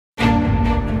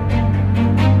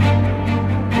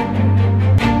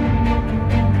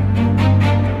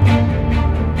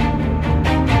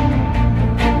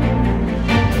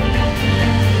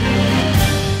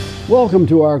Welcome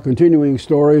to our continuing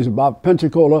stories about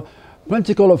Pensacola,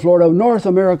 Florida, North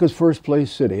America's first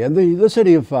place city, and the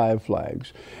city of five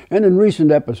flags. And in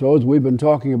recent episodes, we've been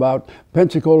talking about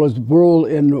Pensacola's role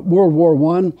in World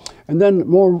War I, and then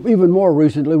even more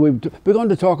recently, we've begun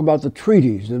to talk about the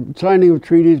treaties, the signing of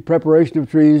treaties, preparation of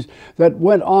treaties that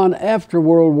went on after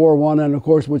World War I, and of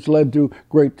course, which led to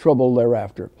great trouble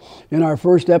thereafter. In our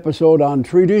first episode on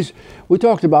treaties, we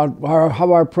talked about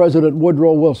how our President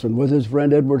Woodrow Wilson, with his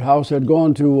friend Edward House, had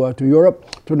gone to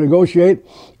Europe to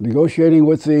negotiating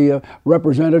with the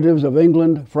representatives of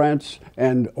England, France,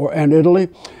 and Italy,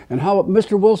 and how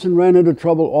Mr. Wilson ran into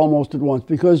trouble almost at once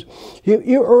because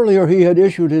earlier he had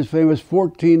issued his famous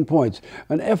 14 points,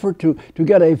 an effort to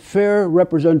get a fair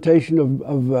representation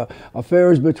of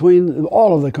affairs between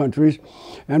all of the countries.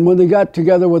 And when they got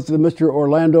together with Mr.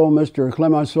 Orlando, Mr.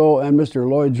 Clemenceau, and Mr.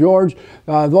 Lloyd George,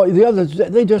 the others,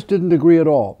 they just didn't agree at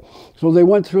all. So they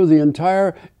went through the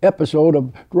entire episode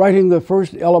of writing the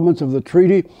first elements of the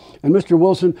treaty, and Mr.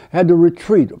 Wilson had to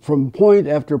retreat from point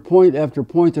after point after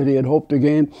point that he had hoped to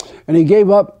gain, and he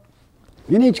gave up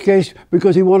in each case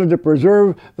because he wanted to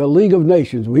preserve the League of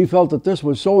Nations. He felt that this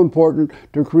was so important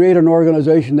to create an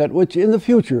organization which in the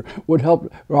future would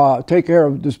help take care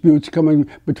of disputes coming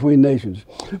between nations.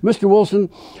 Mr. Wilson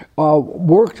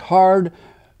worked hard,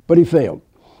 but he failed.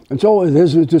 And so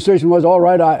his decision was, all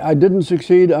right, I didn't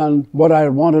succeed on what I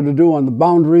wanted to do on the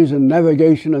boundaries and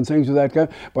navigation and things of that kind,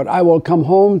 but I will come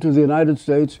home to the United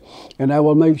States and I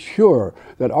will make sure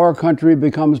that our country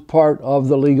becomes part of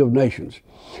the League of Nations.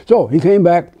 So he came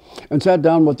back and sat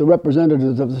down with the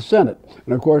representatives of the Senate.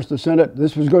 And of course, the Senate,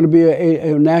 this was going to be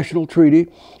a national treaty,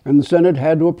 and the Senate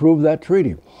had to approve that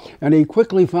treaty. And he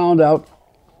quickly found out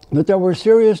that there were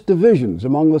serious divisions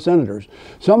among the senators.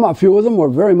 A few of them were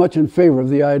very much in favor of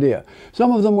the idea.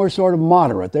 Some of them were sort of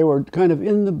moderate. They were kind of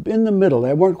in the middle.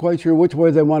 They weren't quite sure which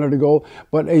way they wanted to go,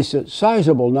 but a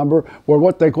sizable number were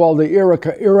what they call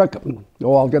the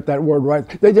I'll get that word right.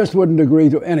 They just wouldn't agree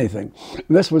to anything.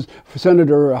 This was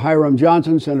Senator Hiram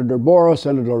Johnson, Senator Borah,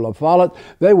 Senator La Follette.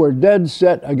 They were dead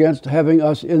set against having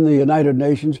us in the United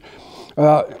Nations.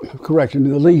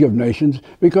 The League of Nations,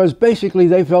 because basically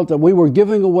they felt that we were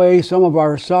giving away some of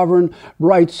our sovereign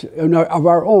rights of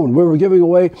our own. We were giving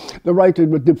away the right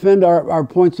to defend our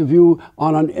points of view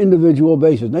on an individual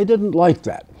basis. They didn't like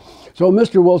that. So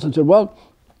Mr. Wilson said, well,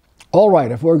 all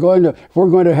right, if we're going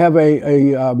to have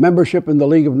a membership in the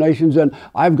League of Nations, then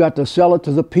I've got to sell it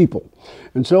to the people.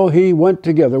 And so he went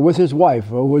together with his wife,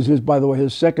 who was, by the way,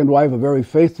 his second wife, a very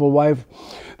faithful wife.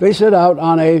 They set out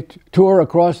on a tour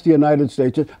across the United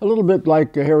States, a little bit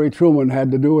like Harry Truman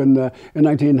had to do in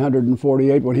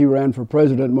 1948 when he ran for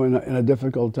president in a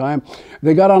difficult time.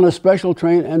 They got on a special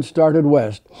train and started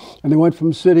west. And they went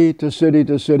from city to city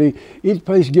to city, each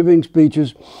place giving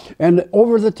speeches. And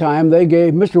over the time,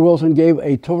 Mr. Wilson gave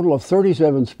a total of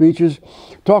 37 speeches,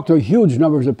 talked to huge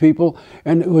numbers of people,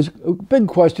 and it was a big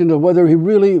question of whether he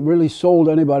really sold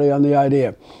anybody on the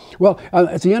idea. Well,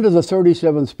 at the end of the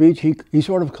 37th speech, he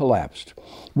sort of collapsed.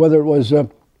 Whether it was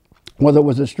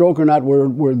a stroke or not,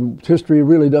 where history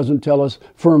really doesn't tell us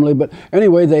firmly. But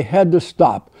anyway, they had to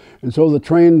stop. And so the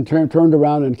train turned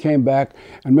around and came back,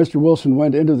 and Mr. Wilson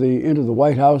went into the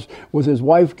White House with his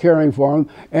wife caring for him.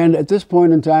 And at this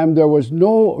point in time, there was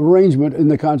no arrangement in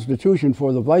the Constitution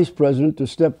for the vice president to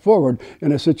step forward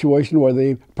in a situation where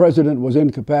the president was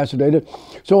incapacitated.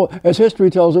 So, as history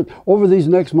tells it, over these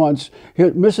next months,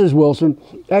 Mrs. Wilson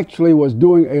actually was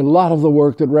doing a lot of the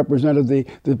work that represented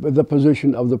the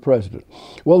position of the president.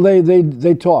 Well,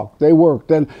 they talked, they worked,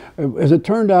 and as it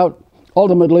turned out,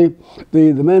 ultimately,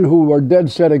 the men who were dead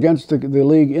set against the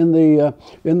League in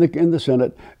the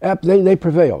Senate, they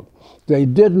prevailed. They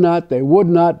would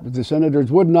not, the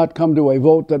senators would not come to a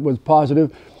vote that was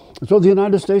positive. So the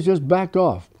United States just backed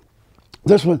off.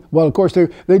 Well, of course,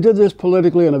 they did this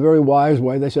politically in a very wise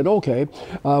way. They said, okay,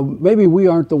 maybe we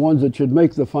aren't the ones that should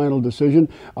make the final decision.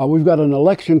 We've got an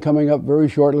election coming up very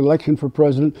shortly, election for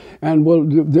president, and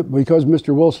because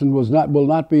Mr. Wilson will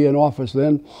not be in office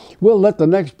then, we'll let the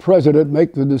next president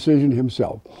make the decision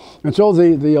himself. And so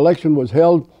the election was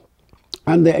held.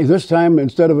 And this time,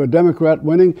 instead of a Democrat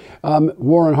winning,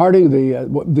 Warren Harding,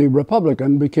 the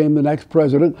Republican, became the next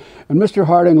president. And Mr.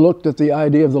 Harding looked at the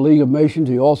idea of the League of Nations.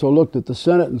 He also looked at the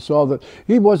Senate and saw that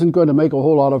he wasn't going to make a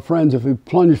whole lot of friends if he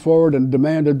plunged forward and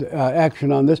demanded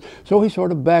action on this. So he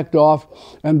sort of backed off,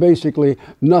 and basically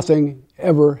nothing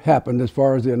ever happened as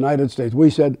far as the United States.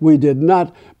 We said we did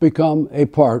not become a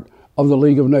part of the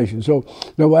League of Nations. So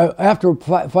after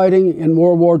fighting in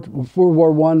World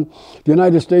War I, the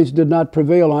United States did not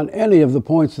prevail on any of the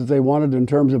points that they wanted in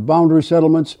terms of boundary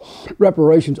settlements,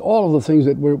 reparations, all of the things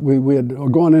that we had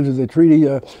gone into the treaty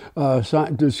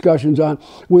discussions on.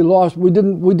 We lost. We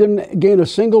didn't gain a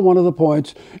single one of the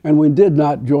points, and we did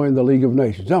not join the League of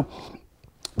Nations. Now,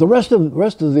 much of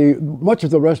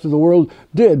the rest of the world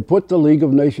did put the League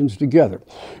of Nations together,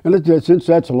 and since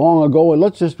that's long ago,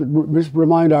 let's just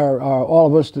remind all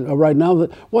of us right now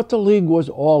that what the League was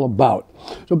all about.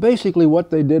 So basically, what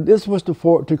they did, this was to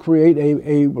create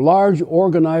a large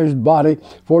organized body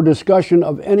for discussion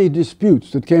of any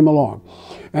disputes that came along,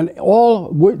 and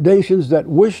all nations that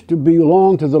wished to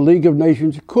belong to the League of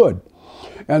Nations could.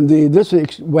 And this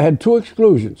had two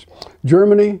exclusions: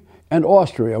 Germany and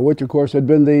Austria, which of course had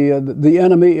been the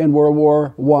enemy in World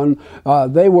War I.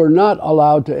 They were not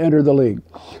allowed to enter the League.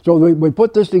 So we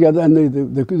put this together, and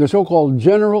the so-called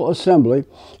General Assembly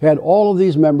had all of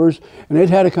these members, and it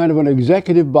had a kind of an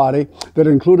executive body that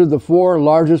included the four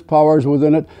largest powers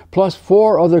within it, plus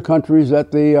four other countries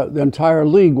that the entire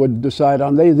League would decide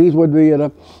on. These would be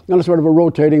on a sort of a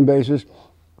rotating basis.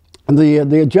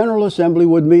 The General Assembly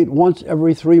would meet once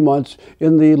every 3 months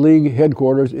in the League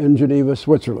headquarters in Geneva,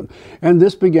 Switzerland. And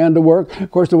this began to work. Of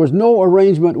course, there was no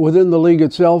arrangement within the League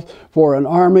itself for an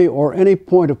army or any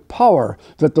point of power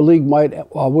that the League might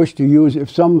wish to use if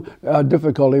some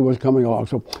difficulty was coming along.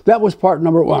 So that was part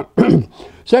number one.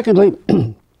 Secondly,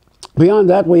 beyond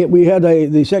that, we had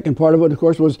the second part of it, of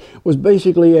course, was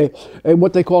basically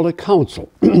what they called a council.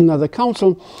 Now, the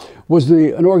council was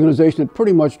an organization that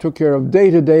pretty much took care of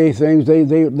day-to-day things.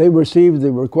 They received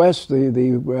the requests,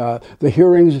 the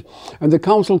hearings, and the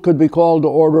council could be called to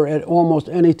order at almost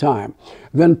any time.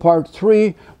 Then part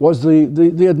three was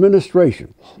the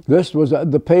administration. This was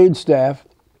the paid staff.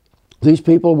 These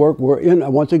people were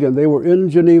in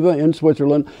Geneva, in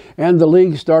Switzerland, and the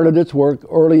League started its work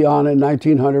early on in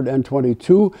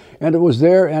 1922, and it was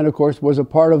there, and of course was a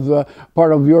part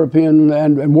of European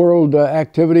and world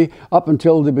activity up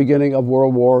until the beginning of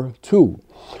World War II.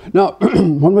 Now,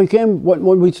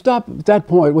 when we stop at that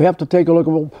point, we have to take a look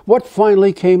at what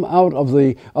finally came out of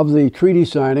the treaty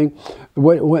signing.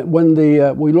 When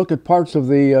we look at parts of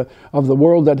the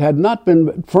world that had not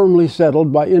been firmly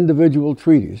settled by individual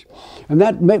treaties,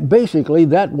 and basically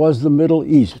that was the Middle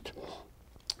East.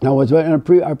 Now, in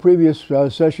our previous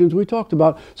sessions, we talked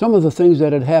about some of the things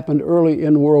that had happened early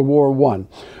in World War I.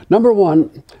 Number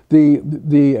one,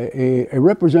 a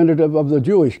representative of the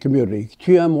Jewish community,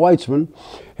 Chaim Weizmann,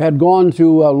 had gone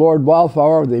to Lord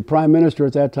Balfour, the Prime Minister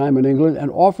at that time in England, and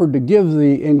offered to give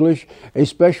the English a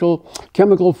special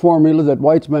chemical formula that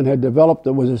Weizmann had developed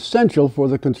that was essential for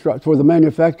the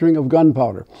manufacturing of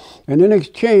gunpowder. And in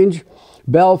exchange,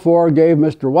 Balfour gave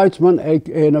Mr. Weizmann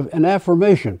an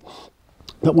affirmation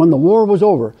that when the war was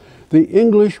over, the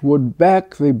English would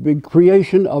back the big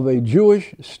creation of a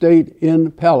Jewish state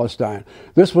in Palestine.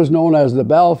 This was known as the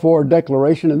Balfour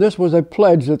Declaration, and this was a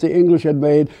pledge that the English had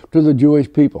made to the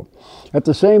Jewish people. At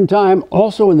the same time,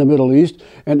 also in the Middle East,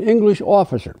 an English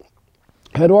officer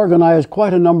had organized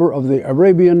quite a number of the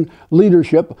Arabian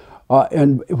leadership,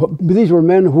 and these were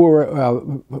men who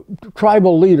were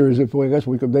tribal leaders, they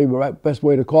were the best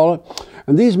way to call it.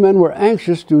 And these men were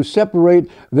anxious to separate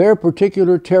their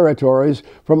particular territories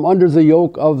from under the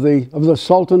yoke of the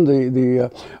Sultan,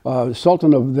 the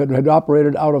Sultan that had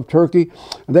operated out of Turkey.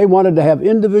 They wanted to have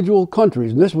individual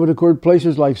countries, and this would occur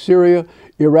places like Syria,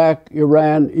 Iraq,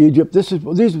 Iran, Egypt.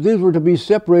 These were to be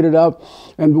separated out,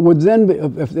 and would then,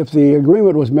 if the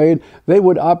agreement was made, they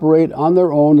would operate on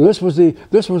their own. This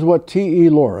was what T.E.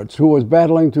 Lawrence, who was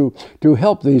battling to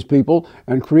help these people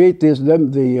and create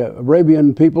the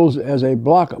Arabian peoples as a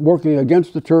bloc working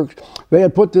against the Turks. They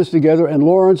had put this together, and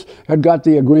Lawrence had got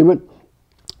the agreement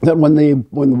that when the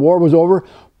war was over,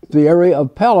 the area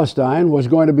of Palestine was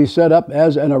going to be set up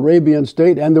as an Arabian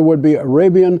state, and there would be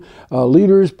Arabian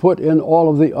leaders put in all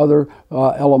of the other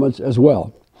elements as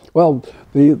well. Well,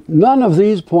 none of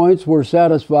these points were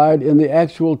satisfied in the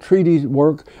actual treaty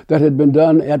work that had been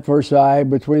done at Versailles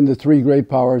between the three great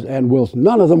powers and Wilson.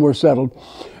 None of them were settled.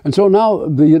 And so now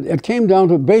it came down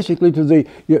to basically to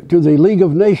the League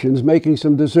of Nations making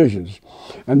some decisions.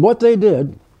 And what they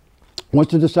did was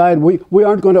to decide we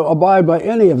aren't going to abide by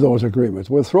any of those agreements.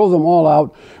 We'll throw them all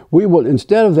out. We will,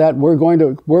 instead of that, we're going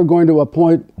to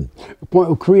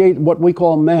create what we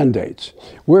call mandates.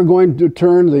 We're going to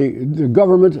turn the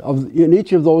government in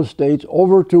each of those states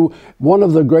over to one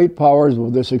of the great powers,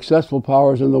 the successful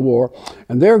powers in the war,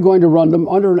 and they're going to run them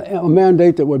under a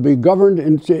mandate that would be governed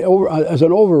as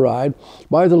an override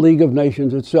by the League of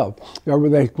Nations itself.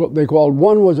 They called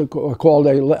one was called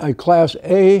a Class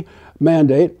A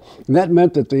mandate, and that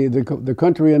meant that the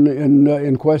country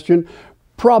in question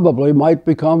probably might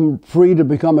become free to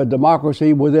become a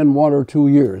democracy within 1 or 2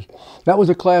 years. That was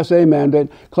a Class A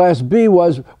mandate. Class B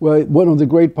was, well, one of the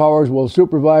great powers will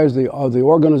supervise the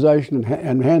organization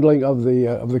and handling of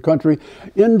the country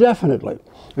indefinitely.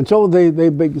 And so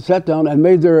they sat down and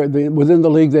made within the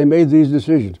league, they made these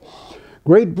decisions.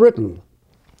 Great Britain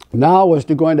now was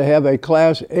going to have a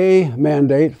Class A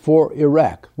mandate for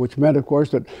Iraq, which meant, of course,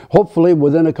 that hopefully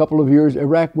within a couple of years,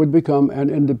 Iraq would become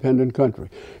an independent country.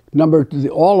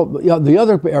 The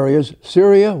other areas,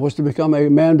 Syria was to become a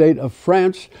mandate of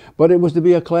France, but it was to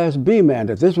be a Class B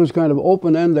mandate. This was kind of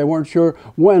open-end. They weren't sure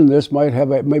when this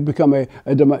may become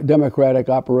a democratic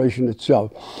operation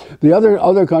itself. The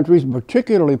other countries,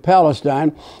 particularly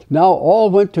Palestine, now all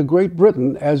went to Great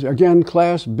Britain as, again,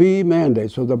 Class B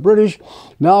mandates. So the British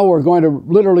now were going to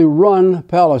literally run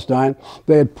Palestine.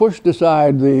 They had pushed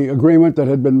aside the agreement that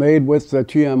had been made with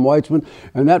T.M. Weizmann,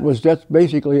 and that was just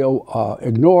basically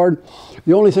ignored.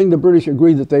 The only thing the British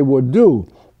agreed that they would do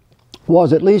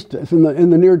was, at least in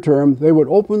the near term, they would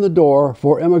open the door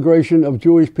for immigration of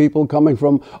Jewish people coming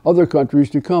from other countries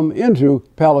to come into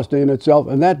Palestine itself,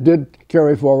 and that did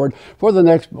carry forward for the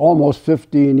next almost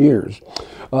 15 years.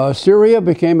 Syria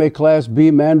became a Class B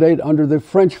mandate under the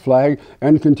French flag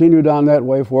and continued on that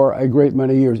way for a great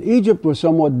many years. Egypt was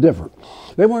somewhat different.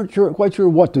 They weren't quite sure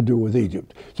what to do with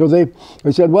Egypt. So they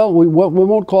said, well, we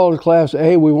won't call it Class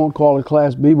A, we won't call it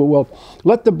Class B, but we'll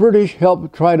let the British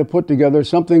help try to put together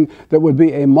something that would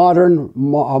be a modern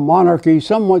monarchy,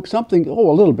 something, a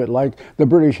little bit like the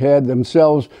British had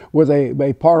themselves with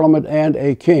a parliament and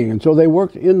a king. And so they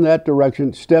worked in that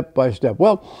direction step by step.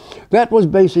 Well, that was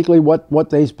basically what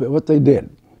they did.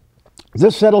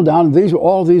 This settled down.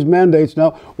 All these mandates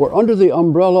now were under the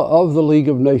umbrella of the League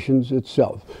of Nations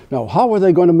itself. Now, how were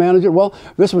they going to manage it? Well,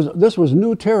 this was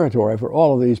new territory for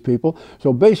all of these people.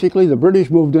 So basically, the British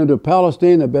moved into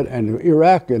Palestine a bit, and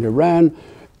Iraq and Iran,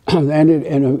 and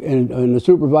in a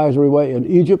supervisory way in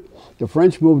Egypt. The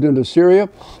French moved into Syria,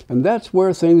 and that's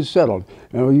where things settled.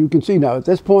 You can see now at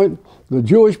this point, the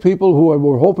Jewish people who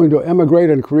were hoping to emigrate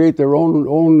and create their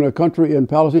own country in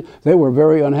Palestine, they were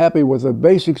very unhappy with the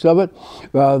basics of it.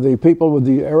 The people with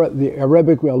the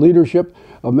Arabic leadership,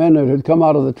 of men that had come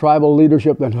out of the tribal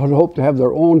leadership that had hoped to have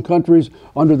their own countries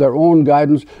under their own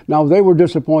guidance, now they were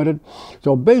disappointed.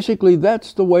 So basically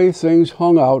that's the way things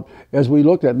hung out as we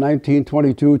looked at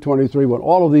 1922-23 when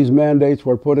all of these mandates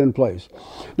were put in place.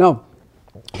 Now,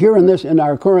 here in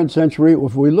our current century,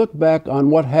 if we look back on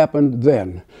what happened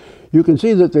then, you can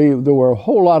see that there were a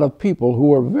whole lot of people who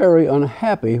were very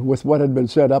unhappy with what had been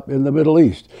set up in the Middle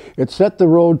East. It set the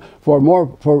road for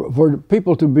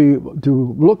people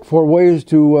to look for ways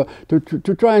to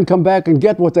try and come back and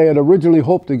get what they had originally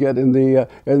hoped to get in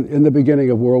the beginning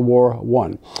of World War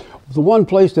I. The one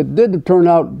place that did turn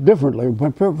out differently,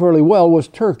 fairly well, was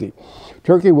Turkey.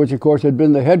 Turkey, which of course had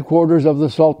been the headquarters of the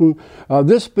Sultan,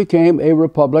 this became a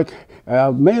republic.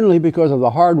 Mainly because of the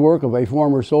hard work of a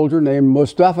former soldier named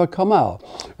Mustafa Kemal.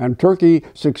 And Turkey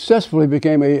successfully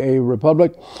became a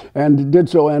republic and did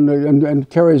so and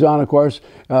carries on, of course,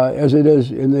 as it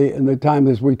is in the time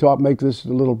as we make this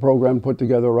little program put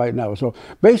together right now. So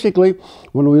basically,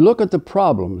 when we look at the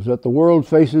problems that the world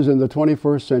faces in the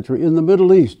 21st century in the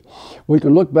Middle East, we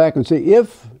can look back and see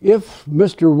if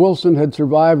Mr. Wilson had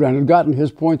survived and had gotten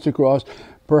his points across,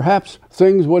 perhaps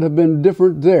things would have been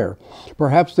different there.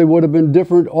 Perhaps they would have been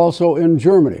different also in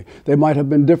Germany. They might have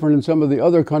been different in some of the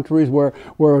other countries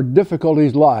where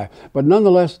difficulties lie. But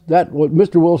nonetheless,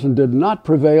 Mr. Wilson did not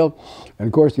prevail. And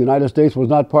of course, the United States was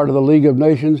not part of the League of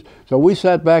Nations. So we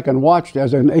sat back and watched,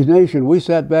 as a nation, we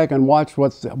sat back and watched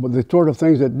the sort of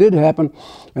things that did happen.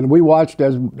 And we watched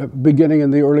as, beginning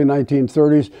in the early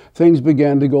 1930s, things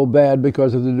began to go bad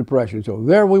because of the Depression. So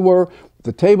there we were.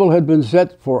 The table had been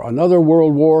set for another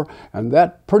world war, and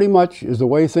that pretty much is the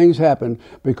way things happened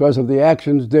because of the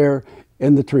actions there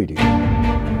in the treaty.